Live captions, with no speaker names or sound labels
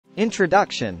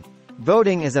Introduction.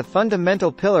 Voting is a fundamental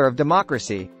pillar of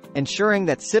democracy, ensuring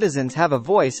that citizens have a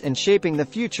voice in shaping the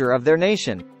future of their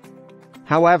nation.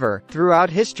 However, throughout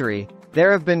history, there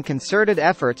have been concerted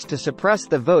efforts to suppress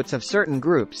the votes of certain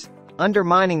groups,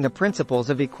 undermining the principles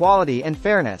of equality and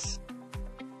fairness.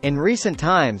 In recent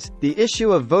times, the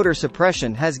issue of voter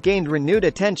suppression has gained renewed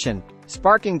attention,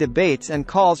 sparking debates and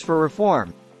calls for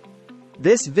reform.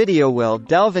 This video will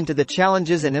delve into the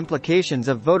challenges and implications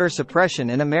of voter suppression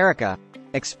in America,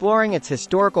 exploring its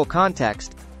historical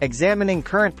context, examining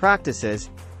current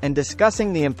practices, and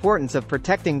discussing the importance of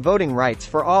protecting voting rights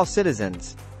for all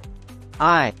citizens.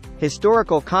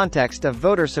 Historical context of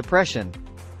voter suppression.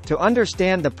 To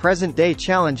understand the present-day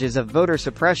challenges of voter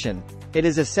suppression, it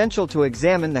is essential to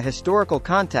examine the historical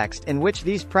context in which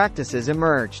these practices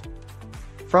emerged.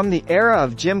 From the era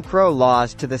of Jim Crow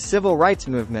laws to the Civil Rights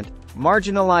Movement,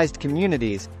 marginalized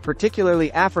communities,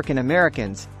 particularly African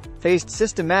Americans, faced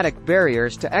systematic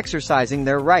barriers to exercising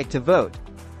their right to vote.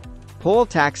 Poll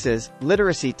taxes,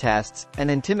 literacy tests,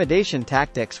 and intimidation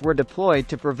tactics were deployed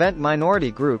to prevent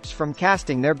minority groups from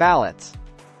casting their ballots.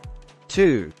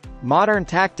 2. Modern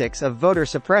tactics of voter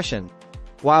suppression.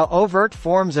 While overt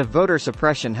forms of voter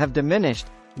suppression have diminished,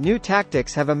 new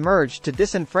tactics have emerged to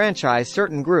disenfranchise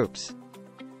certain groups.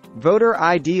 Voter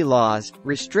ID laws,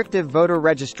 restrictive voter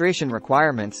registration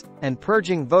requirements, and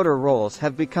purging voter rolls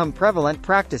have become prevalent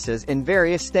practices in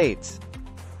various states.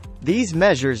 These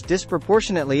measures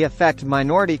disproportionately affect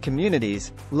minority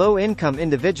communities, low-income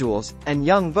individuals, and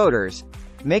young voters,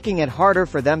 making it harder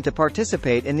for them to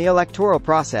participate in the electoral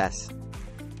process.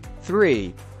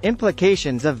 3.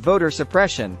 Implications of voter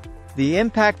suppression. The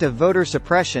impact of voter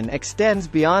suppression extends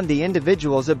beyond the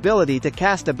individual's ability to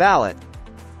cast a ballot.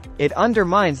 It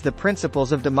undermines the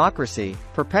principles of democracy,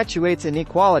 perpetuates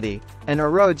inequality, and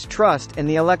erodes trust in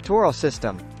the electoral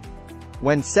system.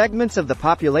 When segments of the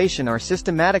population are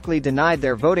systematically denied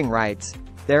their voting rights,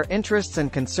 their interests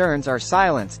and concerns are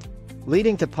silenced,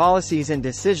 leading to policies and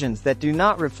decisions that do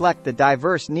not reflect the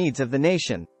diverse needs of the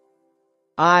nation.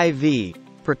 IV.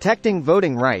 Protecting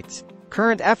voting rights.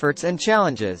 Current efforts and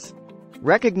challenges.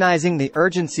 Recognizing the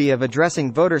urgency of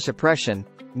addressing voter suppression,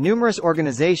 numerous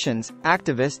organizations,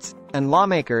 activists, and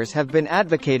lawmakers have been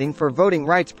advocating for voting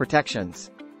rights protections.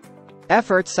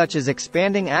 Efforts such as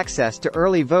expanding access to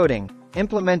early voting,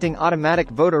 implementing automatic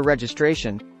voter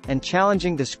registration, and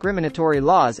challenging discriminatory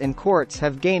laws in courts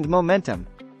have gained momentum.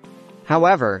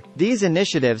 However, these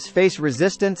initiatives face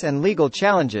resistance and legal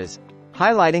challenges,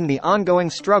 highlighting the ongoing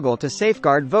struggle to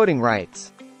safeguard voting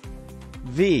rights.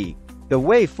 V. The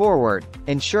way forward,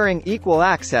 ensuring equal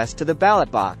access to the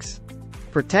ballot box.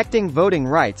 Protecting voting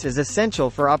rights is essential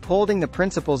for upholding the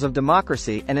principles of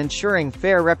democracy and ensuring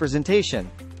fair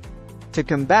representation. To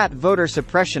combat voter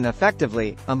suppression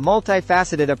effectively, a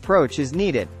multifaceted approach is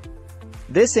needed.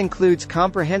 This includes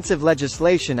comprehensive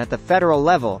legislation at the federal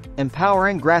level,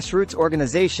 empowering grassroots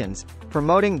organizations,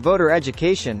 promoting voter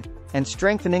education, and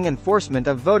strengthening enforcement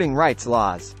of voting rights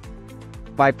laws.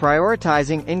 By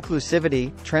prioritizing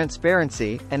inclusivity,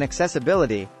 transparency, and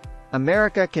accessibility,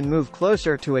 America can move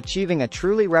closer to achieving a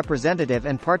truly representative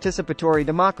and participatory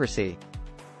democracy.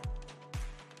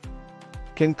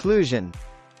 Conclusion.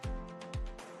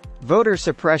 Voter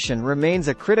suppression remains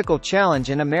a critical challenge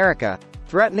in America,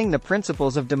 threatening the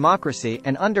principles of democracy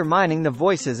and undermining the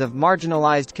voices of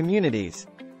marginalized communities.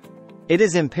 It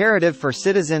is imperative for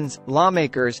citizens,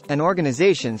 lawmakers, and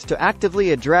organizations to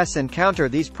actively address and counter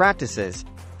these practices,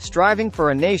 striving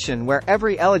for a nation where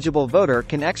every eligible voter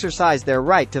can exercise their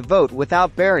right to vote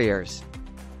without barriers.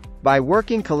 By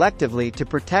working collectively to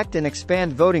protect and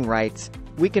expand voting rights,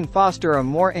 we can foster a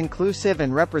more inclusive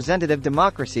and representative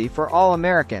democracy for all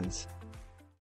Americans.